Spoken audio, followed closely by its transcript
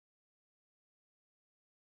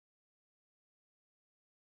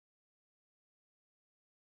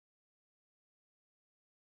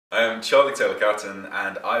I'm Charlie Taylor Catton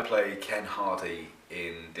and I play Ken Hardy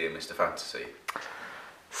in Dear Mr. Fantasy.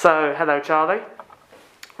 So, hello Charlie.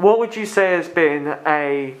 What would you say has been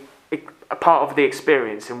a part of the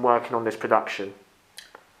experience in working on this production?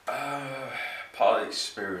 Part of the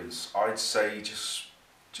experience, I'd say just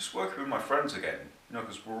working with my friends again. You know,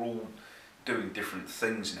 because we're all doing different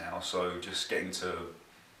things now, so just getting to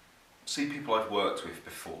see people I've worked with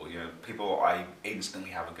before, you know, people I instantly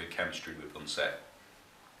have a good chemistry with on set.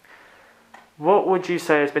 What would you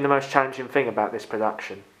say has been the most challenging thing about this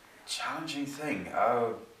production? Challenging thing?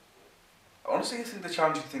 Honestly, I think the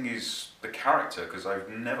challenging thing is the character, because I've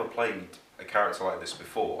never played a character like this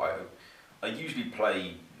before. I usually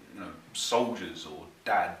play, you know, soldiers or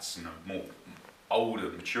dads, you know, more older,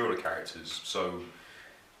 mature characters. So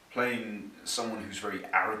playing someone who's very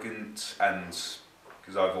arrogant, and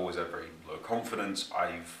because I've always had very low confidence,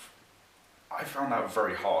 I found that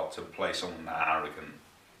very hard to play someone that arrogant.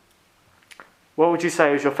 What would you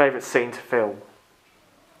say was your favourite scene to film?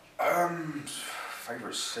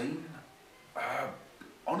 Favourite scene?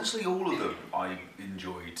 Honestly, all of them I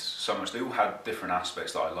enjoyed so much. They all had different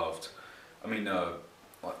aspects that I loved. I mean,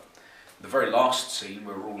 like the very last scene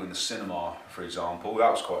where we're all in the cinema, for example, that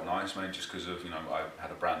was quite nice, maybe just because of, you know, I had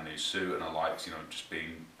a brand new suit and I liked, you know, just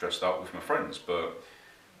being dressed up with my friends. But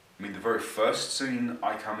I mean, the very first scene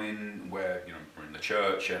I come in where, you know, we're in the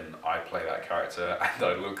church and I play that character and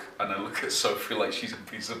I look at Sophie like she's a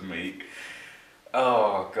piece of meat.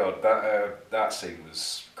 Oh god, that scene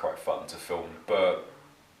was quite fun to film. But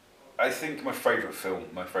I think my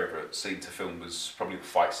favourite scene to film was probably the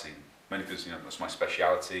fight scene. Mainly because, you know, that's my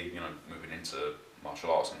speciality. You know, moving into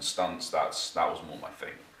martial arts and stunts, that was more my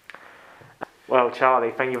thing. Well,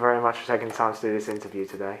 Charlie, thank you very much for taking the time to do this interview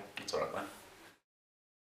today. It's alright, man.